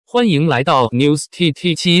欢迎来到 News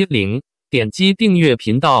TT70，点击订阅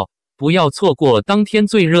频道，不要错过当天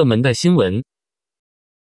最热门的新闻。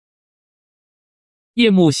夜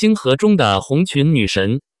幕星河中的红裙女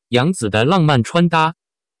神，杨紫的浪漫穿搭。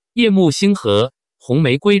夜幕星河，红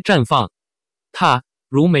玫瑰绽放，她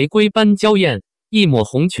如玫瑰般娇艳，一抹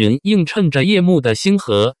红裙映衬着夜幕的星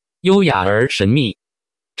河，优雅而神秘。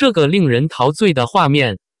这个令人陶醉的画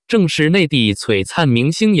面，正是内地璀璨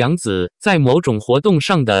明星杨紫在某种活动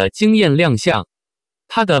上的惊艳亮相。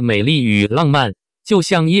她的美丽与浪漫，就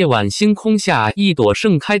像夜晚星空下一朵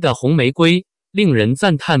盛开的红玫瑰，令人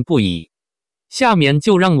赞叹不已。下面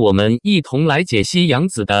就让我们一同来解析杨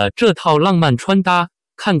紫的这套浪漫穿搭，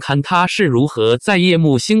看看她是如何在夜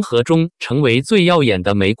幕星河中成为最耀眼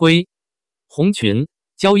的玫瑰。红裙，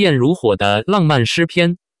娇艳如火的浪漫诗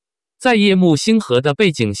篇。在夜幕星河的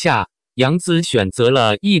背景下，杨紫选择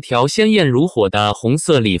了一条鲜艳如火的红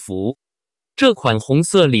色礼服。这款红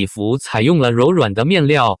色礼服采用了柔软的面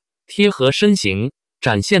料，贴合身形，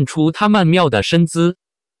展现出她曼妙的身姿。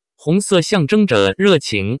红色象征着热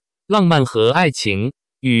情、浪漫和爱情，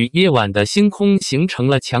与夜晚的星空形成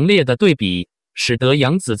了强烈的对比，使得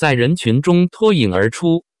杨紫在人群中脱颖而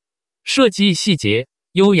出。设计细节，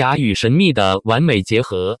优雅与神秘的完美结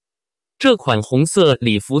合。这款红色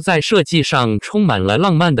礼服在设计上充满了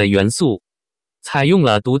浪漫的元素，采用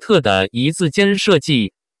了独特的一字肩设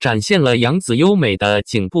计，展现了杨紫优美的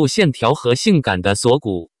颈部线条和性感的锁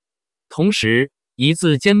骨。同时，一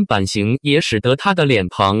字肩版型也使得她的脸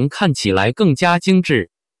庞看起来更加精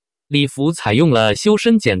致。礼服采用了修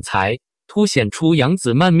身剪裁，凸显出杨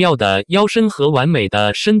紫曼妙的腰身和完美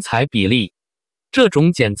的身材比例。这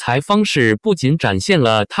种剪裁方式不仅展现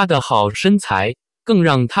了她的好身材，更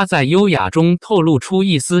让她在优雅中透露出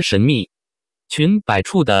一丝神秘。裙摆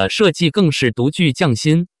处的设计更是独具匠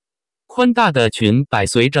心，宽大的裙摆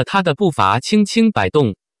随着她的步伐轻轻摆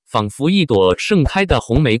动，仿佛一朵盛开的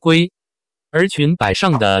红玫瑰。而裙摆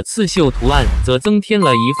上的刺绣图案则增添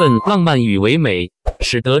了一份浪漫与唯美，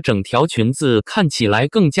使得整条裙子看起来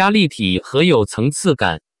更加立体和有层次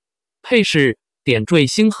感。配饰，点缀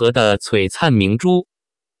星河的璀璨明珠。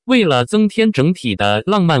为了增添整体的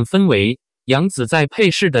浪漫氛围，杨紫在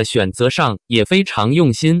配饰的选择上也非常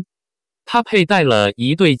用心。她佩戴了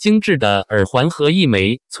一对精致的耳环和一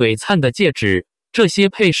枚璀璨的戒指，这些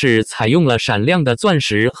配饰采用了闪亮的钻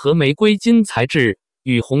石和玫瑰金材质，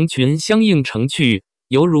与红裙相映成趣，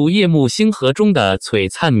犹如夜幕星河中的璀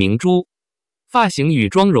璨明珠。发型与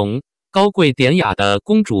妆容，高贵典雅的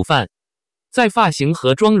公主范。在发型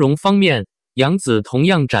和妆容方面，杨紫同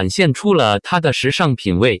样展现出了她的时尚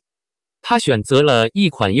品味。她选择了一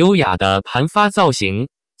款优雅的盘发造型，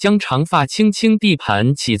将长发轻轻地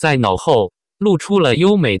盘起在脑后，露出了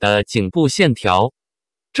优美的颈部线条。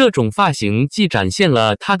这种发型既展现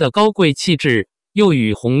了她的高贵气质，又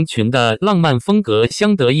与红裙的浪漫风格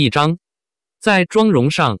相得益彰。在妆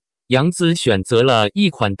容上，杨紫选择了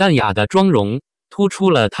一款淡雅的妆容，突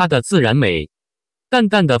出了她的自然美。淡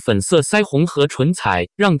淡的粉色腮红和唇彩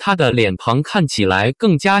让她的脸庞看起来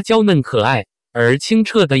更加娇嫩可爱，而清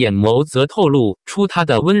澈的眼眸则透露出她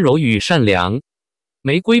的温柔与善良。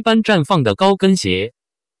玫瑰般绽放的高跟鞋，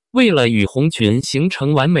为了与红裙形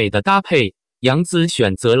成完美的搭配，杨紫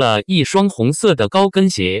选择了一双红色的高跟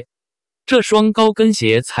鞋。这双高跟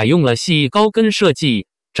鞋采用了细高跟设计，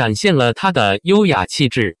展现了她的优雅气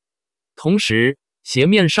质。同时，鞋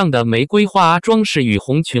面上的玫瑰花装饰与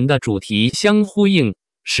红裙的主题相呼应，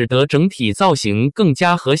使得整体造型更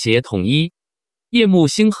加和谐统一。夜幕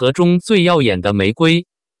星河中最耀眼的玫瑰。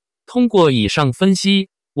通过以上分析，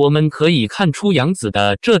我们可以看出杨紫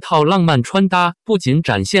的这套浪漫穿搭不仅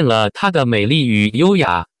展现了她的美丽与优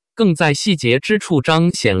雅，更在细节之处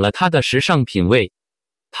彰显了她的时尚品味。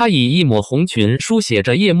她以一抹红裙书写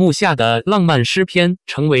着夜幕下的浪漫诗篇，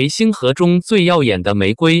成为星河中最耀眼的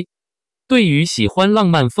玫瑰。对于喜欢浪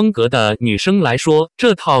漫风格的女生来说，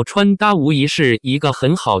这套穿搭无疑是一个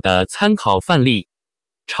很好的参考范例。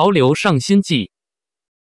潮流上新季。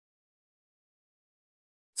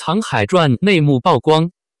藏海传内幕曝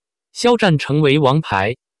光，肖战成为王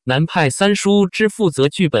牌，南派三叔只负责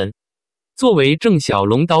剧本。作为郑晓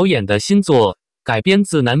龙导演的新作，改编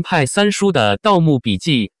自南派三叔的《盗墓笔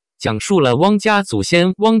记》，讲述了汪家祖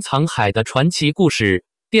先汪藏海的传奇故事。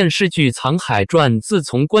电视剧《藏海传》自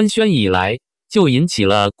从官宣以来，就引起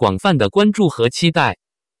了广泛的关注和期待。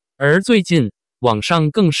而最近，网上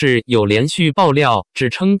更是有连续爆料，指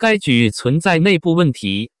称该剧存在内部问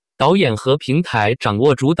题，导演和平台掌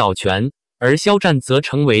握主导权，而肖战则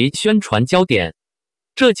成为宣传焦点。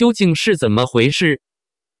这究竟是怎么回事？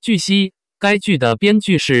据悉，该剧的编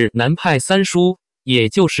剧是南派三叔，也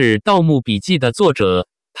就是《盗墓笔记》的作者，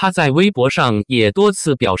他在微博上也多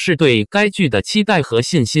次表示对该剧的期待和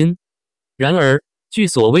信心。然而，据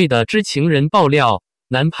所谓的知情人爆料，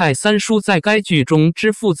南派三叔在该剧中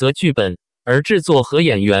只负责剧本，而制作和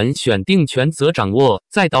演员选定权则掌握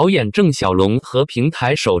在导演郑晓龙和平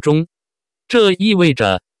台手中。这意味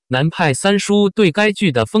着南派三叔对该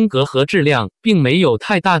剧的风格和质量并没有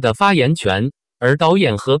太大的发言权，而导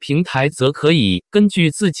演和平台则可以根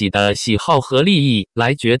据自己的喜好和利益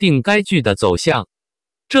来决定该剧的走向。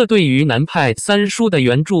这对于南派三叔的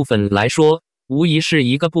原著粉来说，无疑是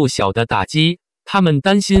一个不小的打击。他们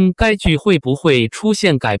担心该剧会不会出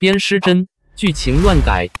现改编失真、剧情乱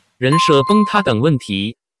改、人设崩塌等问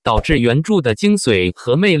题，导致原著的精髓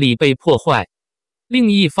和魅力被破坏。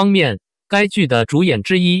另一方面，该剧的主演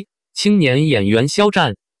之一，青年演员肖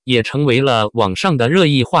战，也成为了网上的热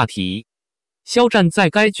议话题。肖战在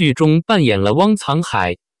该剧中扮演了汪藏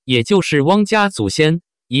海，也就是汪家祖先，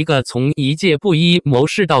一个从一介布衣谋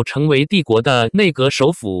士到成为帝国的内阁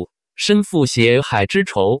首辅，身负血海之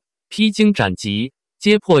仇，披荆斩棘，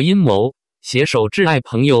揭破阴谋，携手挚爱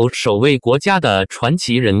朋友，守卫国家的传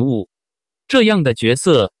奇人物。这样的角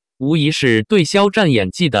色无疑是对肖战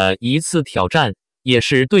演技的一次挑战，也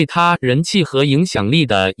是对他人气和影响力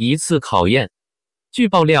的一次考验。据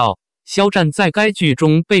爆料，肖战在该剧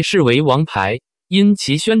中被视为王牌，因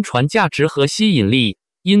其宣传价值和吸引力，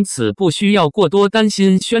因此不需要过多担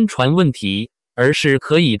心宣传问题，而是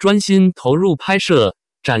可以专心投入拍摄，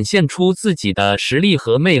展现出自己的实力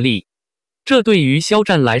和魅力。这对于肖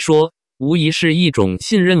战来说，无疑是一种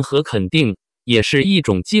信任和肯定，也是一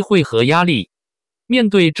种机会和压力。面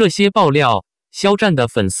对这些爆料，肖战的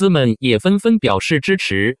粉丝们也纷纷表示支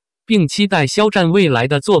持，并期待肖战未来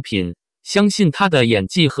的作品，相信他的演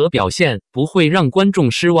技和表现不会让观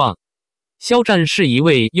众失望。肖战是一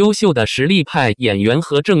位优秀的实力派演员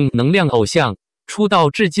和正能量偶像，出道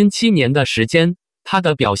至今7年的时间，他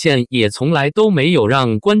的表现也从来都没有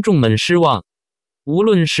让观众们失望。无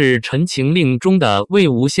论是《陈情令》中的魏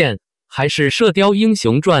无羡，还是《射雕英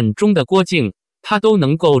雄传》中的郭靖，他都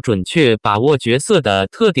能够准确把握角色的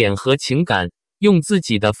特点和情感，用自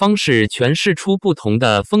己的方式诠释出不同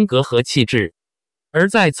的风格和气质。而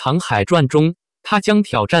在《藏海传》中，他将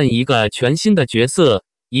挑战一个全新的角色，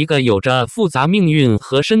一个有着复杂命运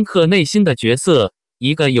和深刻内心的角色，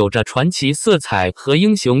一个有着传奇色彩和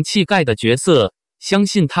英雄气概的角色。相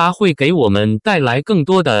信他会给我们带来更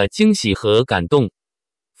多的惊喜和感动。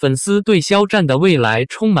粉丝对肖战的未来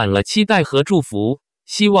充满了期待和祝福，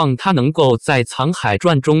希望他能够在《藏海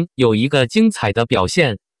传》中有一个精彩的表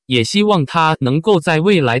现，也希望他能够在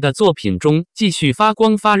未来的作品中继续发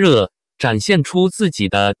光发热，展现出自己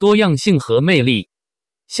的多样性和魅力。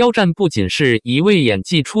肖战不仅是一位演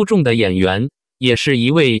技出众的演员，也是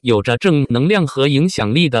一位有着正能量和影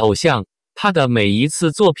响力的偶像。他的每一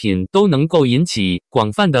次作品都能够引起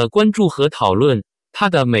广泛的关注和讨论，他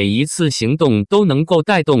的每一次行动都能够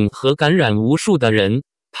带动和感染无数的人，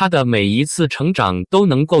他的每一次成长都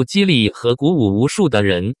能够激励和鼓舞无数的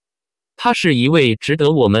人。他是一位值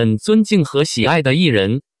得我们尊敬和喜爱的艺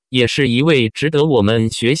人，也是一位值得我们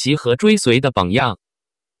学习和追随的榜样。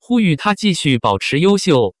呼吁他继续保持优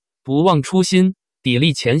秀，不忘初心，砥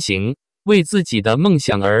砺前行，为自己的梦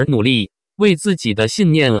想而努力，为自己的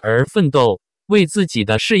信念而奋斗，为自己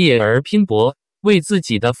的事业而拼搏，为自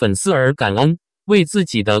己的粉丝而感恩，为自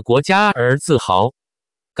己的国家而自豪。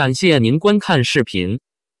感谢您观看视频。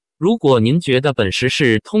如果您觉得本时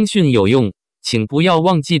事通讯有用，请不要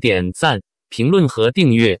忘记点赞、评论和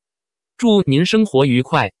订阅。祝您生活愉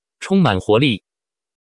快，充满活力。